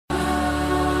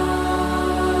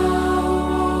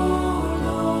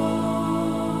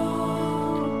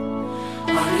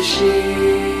shield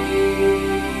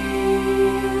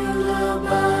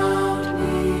about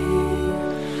me.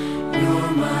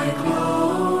 You're my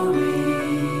glory.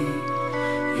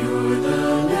 You're the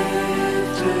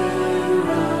lifter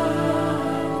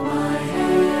of my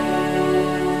head.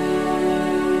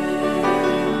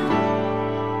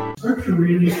 Scripture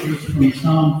reading is from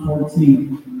Psalm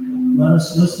 14. Let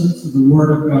us listen to the word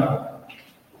of God.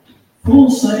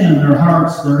 Fools say in their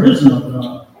hearts, there is no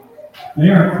God. They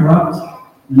are corrupt,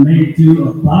 and they do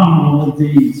abominable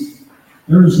deeds.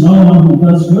 There is no one who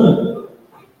does good.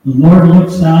 The Lord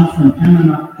looks down from heaven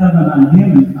on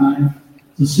humankind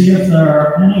to see if there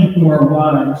are any who are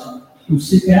wise, who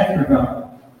seek after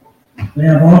God. They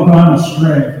have all gone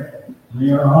astray.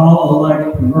 They are all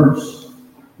alike perverse.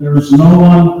 There is no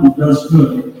one who does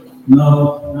good,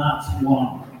 no, not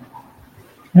one.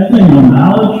 Have they no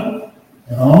knowledge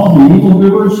at all, the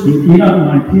evildoers who eat up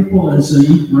my people as they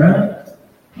eat bread,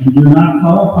 and do not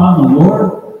call upon the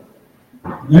Lord?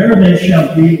 There they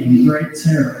shall be in great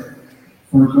terror,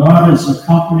 for God is the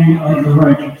company of the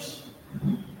righteous.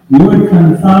 You would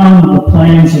confound the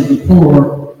plans of the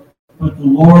poor, but the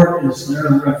Lord is their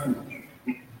refuge.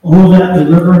 Oh, that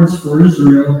deliverance for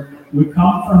Israel would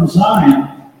come from Zion.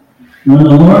 When the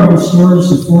Lord restores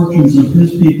the fortunes of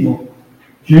his people,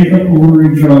 Jacob will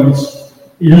rejoice,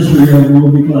 Israel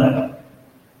will be glad.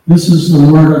 This is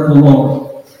the word of the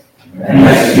Lord.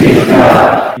 Thanks be to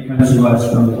God. It comes to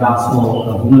us from the Gospel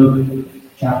of Luke,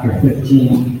 chapter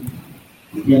 15,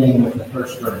 beginning with the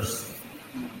first verse.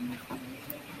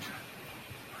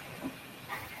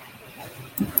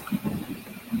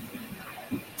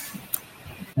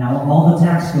 Now all the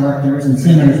tax collectors and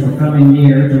sinners were coming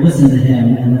near to listen to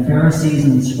him, and the Pharisees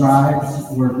and the scribes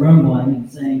were grumbling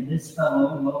and saying, "This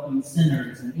fellow welcomes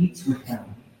sinners and eats with them."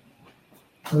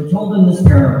 So he told them this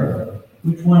parable: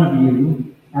 "Which one of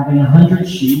you, having 100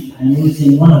 sheep and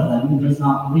losing one of them, does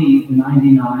not leave the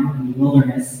 99 in the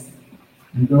wilderness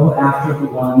and go after the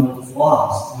one that is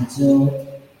lost until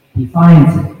he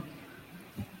finds it?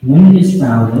 When he has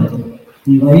found it,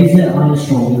 he lays it on his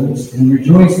shoulders and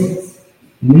rejoices.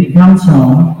 And when he comes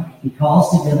home, he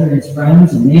calls together his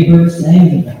friends and neighbors, saying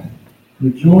to them,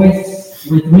 'Rejoice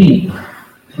with me,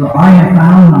 for I have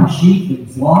found my sheep that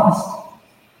was lost.'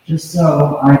 Just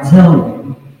so, I tell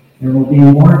you, there will be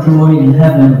more joy in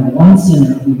heaven over one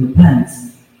sinner who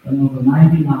repents than over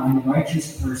 99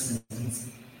 righteous persons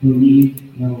who need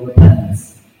no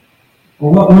repentance.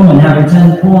 Or what woman, having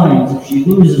 10 coins, if she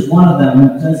loses one of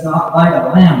them, does not light a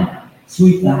lamp,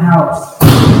 sweep the house,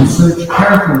 and search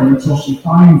carefully until she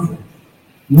finds it?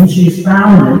 When she has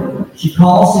found it, she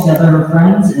calls together her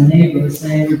friends and neighbors,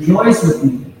 saying, 'Rejoice with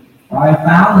me, for I have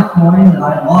found the coin that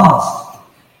I had lost.'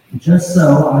 And just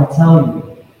so, I tell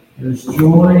you, there is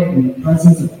joy in the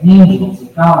presence of angels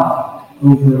of God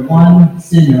over one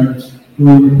sinner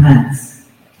who repents."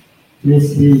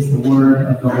 This is the word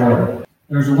of the Lord.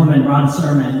 There's a woman, Ron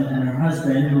Sermon, and her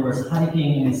husband who was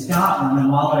hiking in Scotland,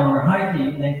 and while they were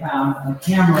hiking, they found a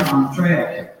camera on the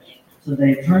trail. So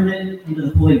they turned it into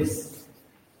the police.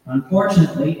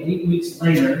 Unfortunately, 8 weeks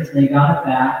later, they got it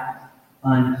back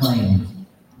unclaimed.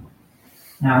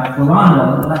 Now, for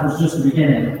Rhonda, that was just the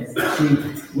beginning. She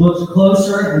looked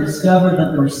closer and discovered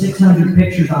that there were 600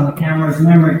 pictures on the camera's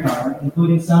memory card,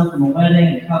 including some from a wedding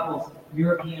and a couple's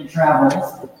European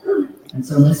travels. And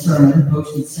so Ms. Sermon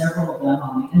posted several of them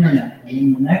on the internet, and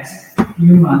in the next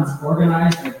few months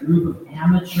organized a group of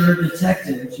amateur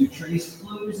detectives who traced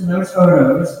clues in those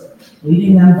photos,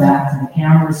 leading them back to the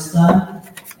camera's stunned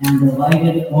and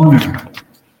delighted owner.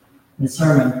 Ms.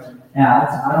 Sermon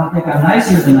adds, "I don't think I'm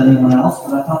nicer than anyone else,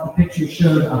 but I thought the picture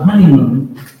showed a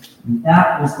honeymoon, and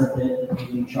that was the bit that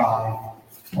made me try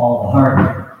all the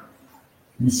harder."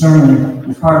 The sermon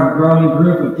is part of a growing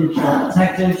group of digital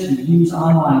detectives who use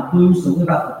online clues to live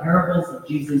out the parables that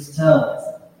Jesus tells.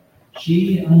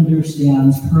 She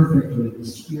understands perfectly the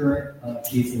spirit of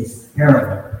Jesus'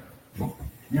 parable.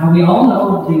 Now, we all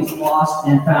know these lost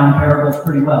and found parables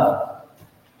pretty well.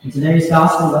 In today's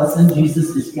gospel lesson,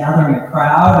 Jesus is gathering a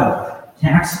crowd of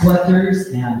tax collectors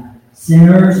and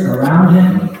sinners around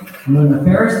him. And when the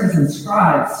Pharisees and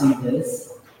scribes see this,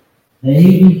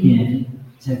 they begin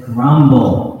to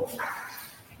grumble,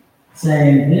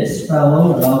 saying, "This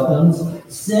fellow welcomes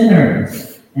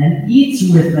sinners and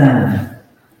eats with them."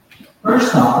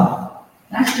 First off,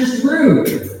 that's just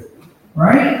rude,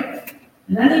 right?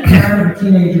 And any parent of a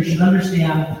teenager should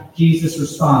understand Jesus'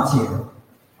 response here.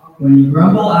 When you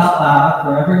grumble out loud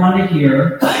for everyone to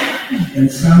hear, then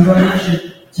somebody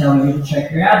should tell you to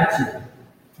check your attitude.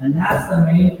 And that's the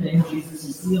main thing Jesus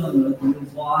is dealing with in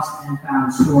these lost and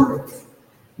found stories.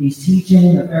 He's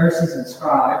teaching the Pharisees and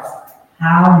scribes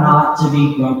how not to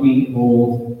be grumpy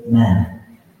old men,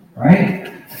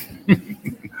 right? A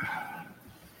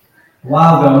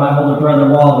while ago, my older brother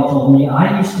Wally told me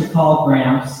I used to call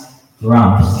Gramps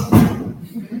Grumps.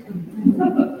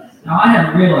 Now, I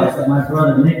hadn't realized that my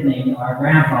brother nicknamed our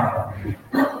grandfather.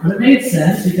 But it made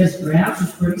sense because Gramps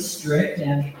was pretty strict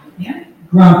and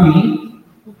grumpy.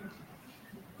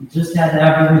 He just had to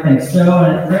have everything so,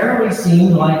 and it rarely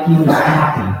seemed like he was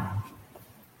happy.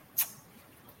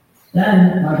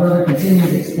 Then my brother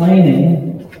continued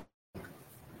explaining,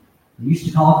 we used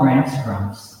to call Gramps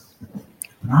Grumps.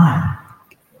 Not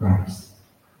Grumps.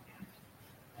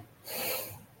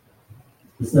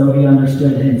 As though he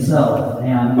understood himself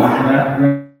and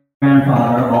my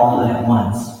grandfather all at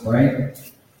once, right?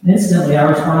 Instantly I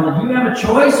responded, you have a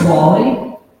choice,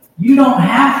 Wally. You don't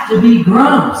have to be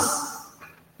Grumps.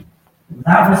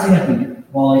 Without missing a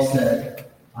beat, Wally said,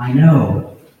 I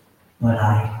know, but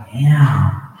I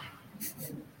am.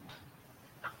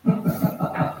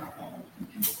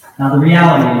 Now the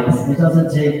reality is, it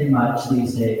doesn't take much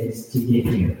these days to get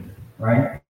here,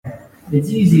 right? It's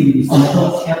easy to be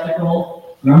cynical,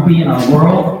 skeptical, grumpy in our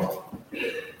world.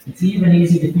 It's even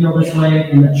easy to feel this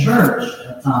way in the church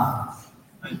at times,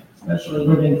 especially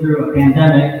living through a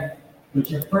pandemic,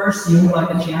 which at first seemed like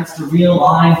a chance to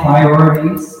realign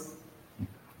priorities.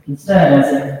 Instead,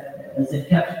 as it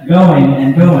kept going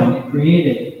and going, it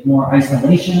created more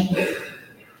isolation,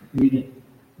 created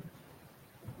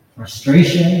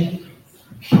frustration,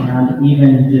 and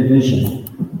even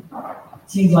division. It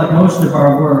seems like most of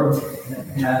our work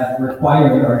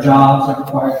our jobs have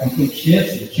required complete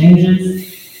shifts and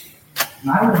changes.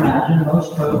 And I would imagine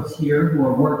most folks here who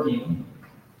are working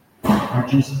are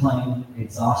just plain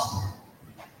exhausted.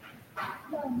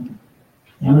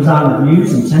 Amazon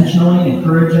reviews intentionally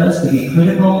encourage us to be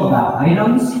critical about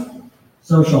items.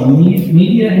 Social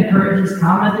media encourages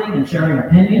commenting and sharing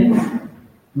opinions.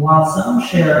 And while some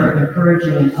share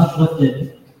encouraging and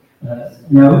uplifted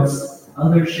notes,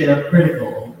 others share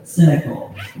critical,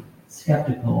 cynical,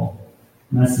 skeptical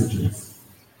messages.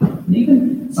 And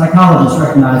even psychologists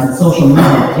recognize that social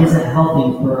media isn't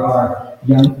healthy for our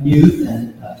young youth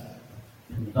and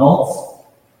adults.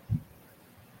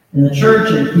 In the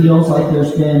church, it feels like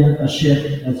there's been a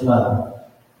shift as well.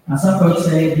 Now, some folks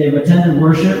say they've attended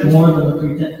worship more than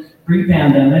the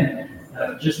pre-pandemic,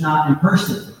 just not in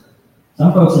person.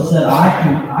 Some folks have said,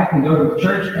 I can go to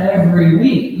church every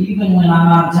week, even when I'm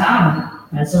out of town,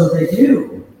 and so they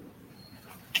do.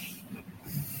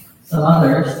 Some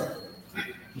others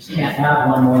just can't have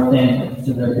one more thing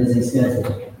to their busy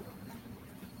schedule.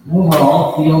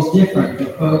 Overall, it feels different for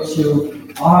folks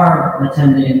who are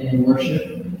attending in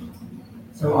worship.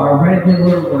 So our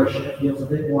regular worship feels a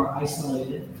bit more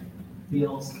isolated,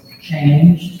 feels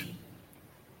changed.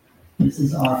 This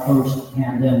is our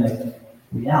post-pandemic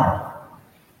reality.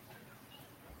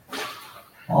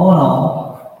 All in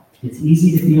all, it's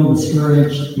easy to feel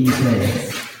discouraged these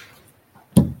days.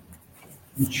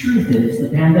 The truth is, the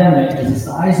pandemic is a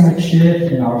seismic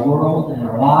shift in our world and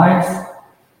our lives.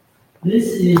 This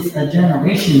is a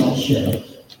generational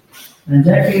shift, and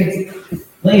decades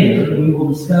later, we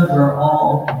will discover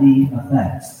all the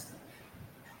effects.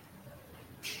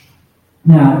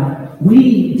 Now,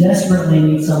 we desperately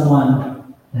need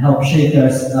someone to help shake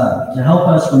us up, to help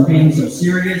us from being so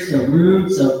serious, so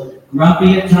rude, so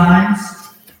grumpy at times.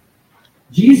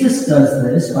 Jesus does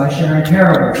this by sharing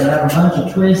parables that have a bunch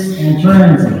of twists and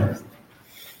turns in it.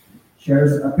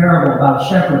 Shares a parable about a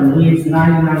shepherd who leaves the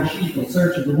 99 sheep in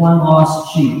search of the one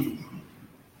lost sheep.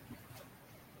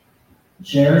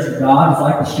 Shares that God is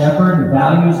like a shepherd who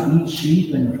values each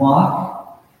sheep in the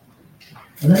flock.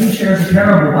 And then he shares a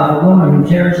parable about a woman who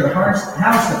tears her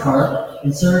house apart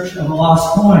in search of a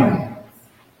lost coin.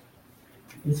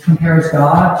 This compares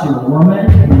God to a woman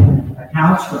who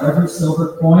accounts for every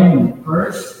silver coin in the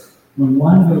purse. When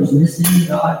one goes missing,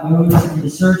 God goes into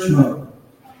search mode.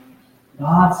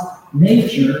 God's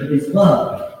nature is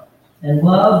love. And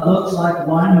love looks like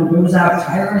one who goes out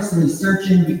tirelessly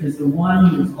searching because the one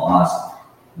who is lost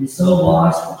is so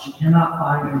lost that she cannot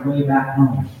find her way back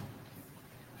home.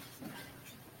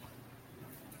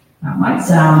 Now, it might not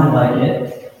sound like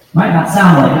it,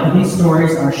 but these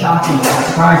stories are shocking and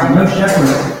surprising. No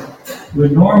shepherd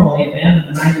would normally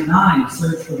abandon the 99 to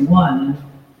search for the one. And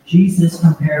Jesus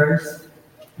compares,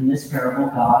 in this parable,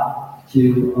 God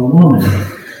to a woman.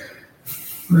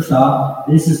 First off,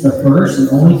 this is the first and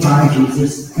only time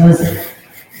Jesus does it.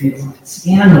 It's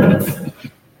scandalous.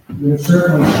 It would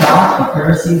certainly shock the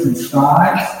Pharisees and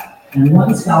scribes. And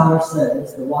one scholar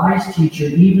says the wise teacher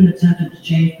even attempted to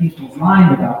change people's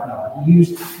mind about God. He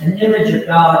used an image of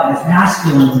God as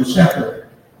masculine and shepherd,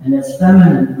 and as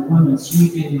feminine the women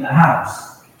sweeping the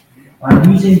house. By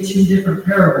using two different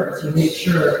parables, he made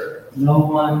sure no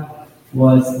one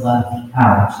was left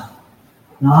out,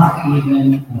 not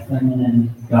even a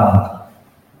feminine God.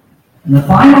 And the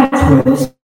final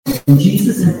twist, when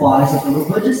Jesus implies that the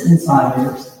religious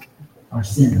insiders are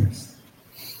sinners,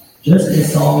 just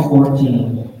as Psalm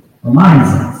 14 reminds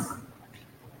us.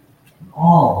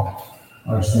 All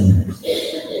are sinners.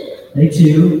 They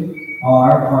too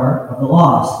are part of the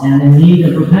lost and in need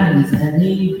of repentance and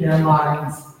need their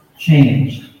minds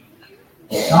changed.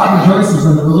 God rejoices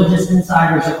when the religious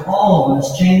insiders of all of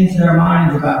us change their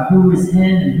minds about who is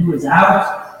in and who is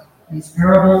out. These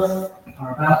parables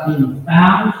are about being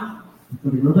found. And for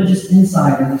the religious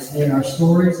insiders, they are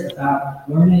stories about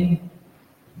learning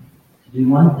to do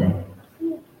one thing,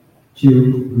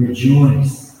 to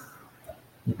rejoice.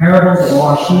 The parables of the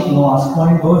lost sheep and the lost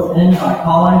coin both end by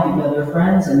calling together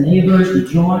friends and neighbors to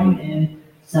join in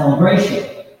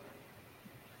celebration.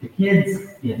 The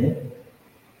kids get it.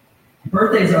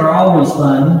 Birthdays are always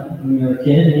fun when you're a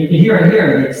kid, and you can hear it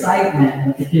here, the excitement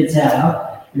that the kids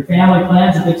have. Your family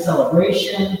plans a big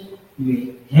celebration, you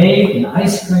eat cake and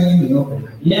ice cream, you open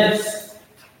gifts.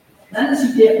 Then as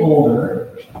you get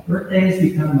older, birthdays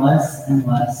become less and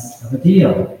less of a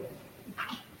deal.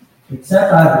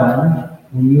 Except I've learned,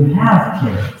 when you have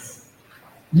kids,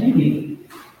 maybe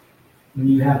when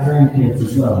you have grandkids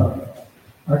as well.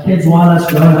 Our kids want us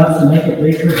grown-ups to make a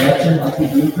big production like we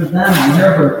do for them on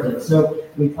their birthday. So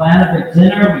we plan a big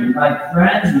dinner, we invite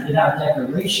friends, we get out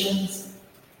decorations,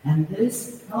 and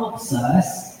this helps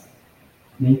us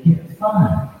make it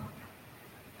fun.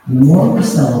 And the more we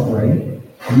celebrate,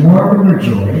 the more we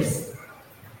rejoice,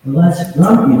 the less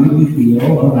grumpy we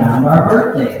feel around our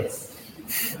birthdays.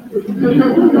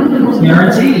 It's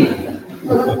guaranteed.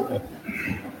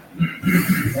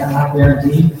 Is that not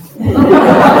guaranteed?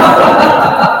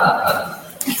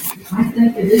 I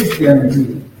think it is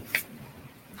guaranteed.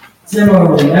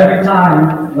 Similarly, every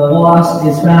time the lost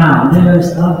is found,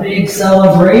 there's a big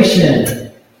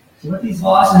celebration. So what these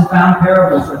lost and found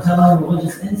parables are telling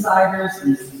religious insiders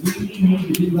is we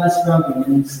need to be less grumpy,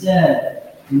 and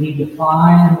instead we need to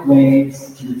find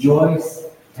ways to rejoice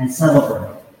and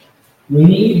celebrate. We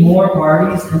need more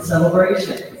parties and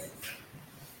celebrations.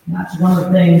 And that's one of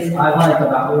the things I like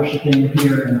about worshiping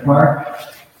here in the park.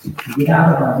 We get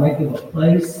out of our regular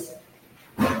place.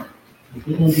 We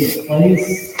get into a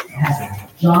place that has a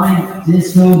giant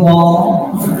disco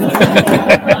ball.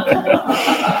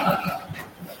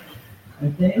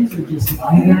 And things are just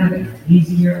lighter and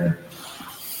easier.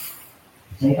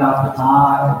 Take off the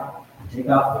tie, take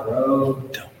off the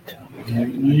robe,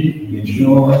 and eat,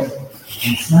 enjoy,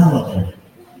 and celebrate.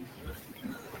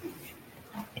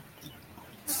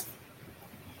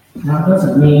 Now, it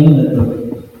doesn't mean that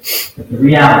the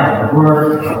reality of our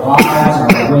work, our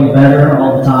lives are way better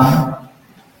all the time.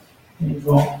 Things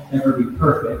won't ever be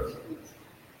perfect.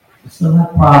 We still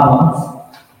have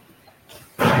problems.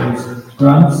 Those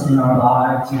grumps in our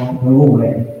lives won't go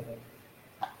away.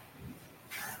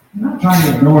 I'm not trying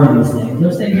to ignore these things.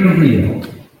 Those things are real.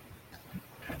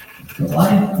 But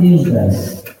life is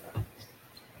better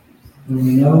when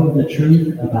we know the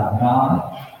truth about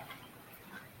God.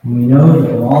 And we know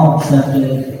that we're all accepted,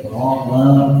 that we're all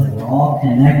loved, that we're all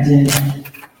connected,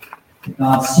 that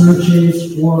God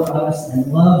searches for us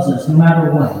and loves us no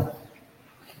matter what.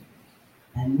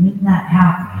 And when that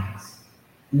happens,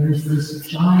 there's this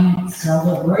giant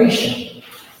celebration.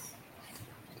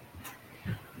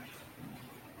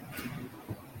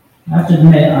 I have to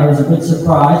admit, I was a bit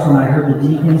surprised when I heard the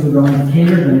deacons were going to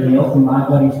cater the meal for my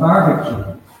buddy's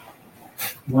barbecue.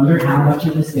 Wondered how much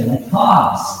it was going to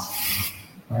cost.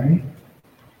 Right?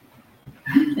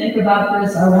 Think about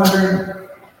this. I wonder,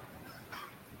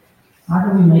 how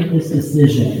do we make this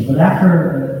decision? But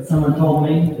after someone told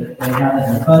me that they have it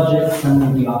in a budget, some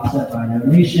will be offset by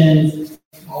donations,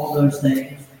 all those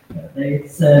things, they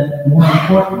said, more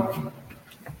importantly,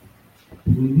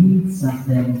 we need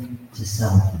something to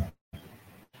celebrate.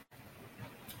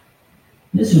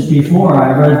 This was before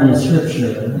I read the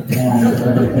scripture and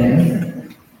everything.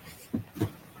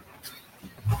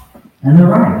 And they're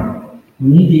right. We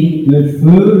need to eat good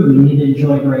food. We need to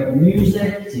enjoy great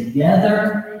music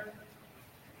together.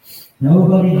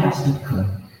 Nobody has to cook.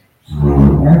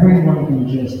 Everyone can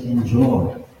just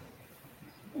enjoy.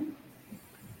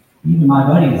 Even my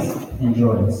buddies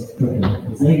enjoys cooking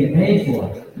because they get paid for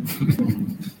it.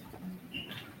 In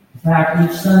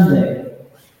fact, each Sunday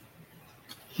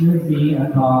should be a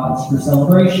cause for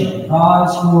celebration, a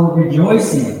cause for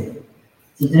rejoicing.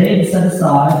 It's a day to set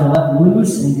aside to let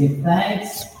loose and give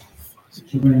thanks,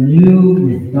 to renew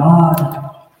with God,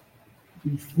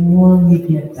 before we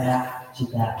get back to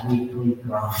that weekly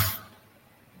grind.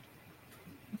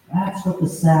 That's what the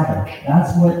Sabbath,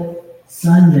 that's what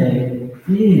Sunday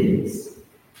is.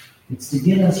 It's to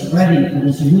get us ready for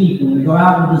this week when we go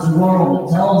out into this world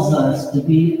that tells us to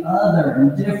be other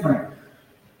and different.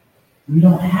 We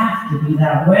don't have to be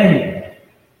that way.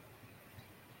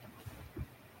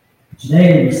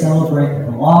 Today we celebrate that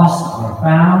the lost are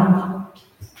found,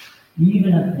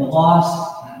 even if the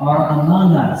lost are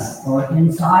among us or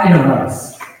inside of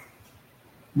us.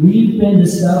 We've been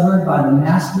discovered by the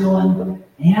masculine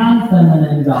and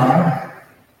feminine God.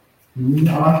 We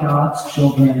are God's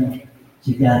children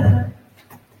together.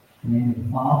 In the name of the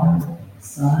Father, the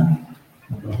Son,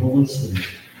 and the Holy Spirit.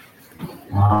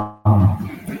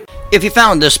 Amen. If you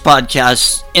found this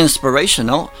podcast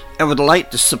inspirational and would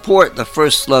like to support the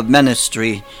First Love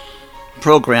Ministry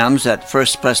programs at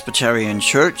First Presbyterian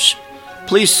Church,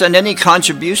 please send any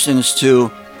contributions to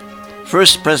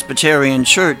First Presbyterian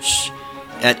Church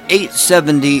at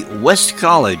 870 West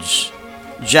College,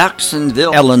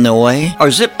 Jacksonville, Illinois.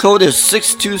 Our zip code is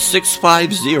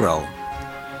 62650.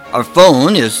 Our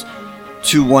phone is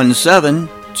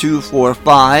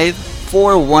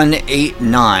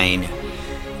 217-245-4189.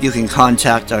 You can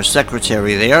contact our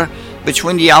secretary there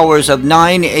between the hours of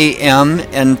 9 a.m.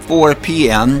 and 4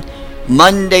 p.m.,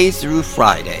 Monday through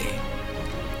Friday.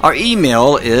 Our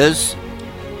email is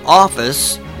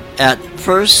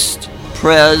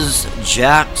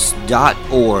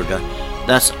office@firstpresjax.org.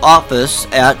 That's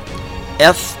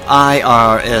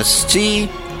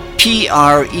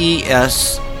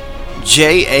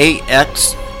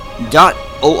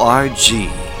office@firstpresjax.org.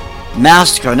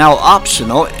 Masks are now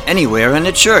optional anywhere in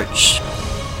the church.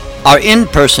 Our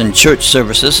in-person church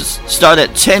services start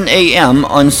at 10 a.m.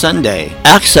 on Sunday.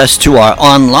 Access to our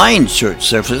online church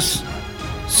service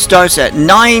starts at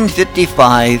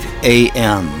 9:55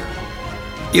 a.m.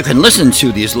 You can listen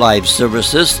to these live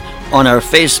services on our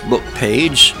Facebook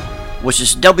page, which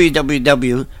is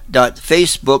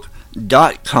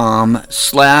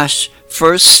www.facebook.com/first,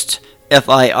 FIRST,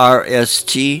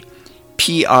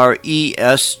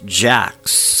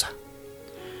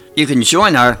 You can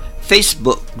join our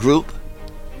Facebook group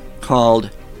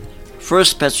called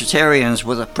First Presbyterians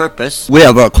with a Purpose. We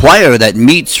have a choir that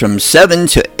meets from 7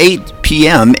 to 8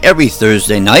 p.m. every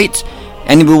Thursday night,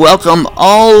 and we welcome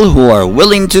all who are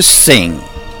willing to sing.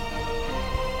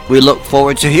 We look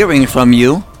forward to hearing from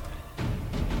you,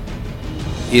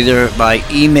 either by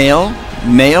email,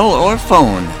 mail, or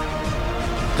phone.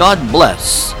 God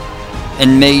bless,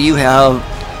 and may you have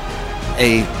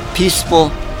a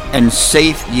peaceful and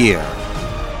safe year.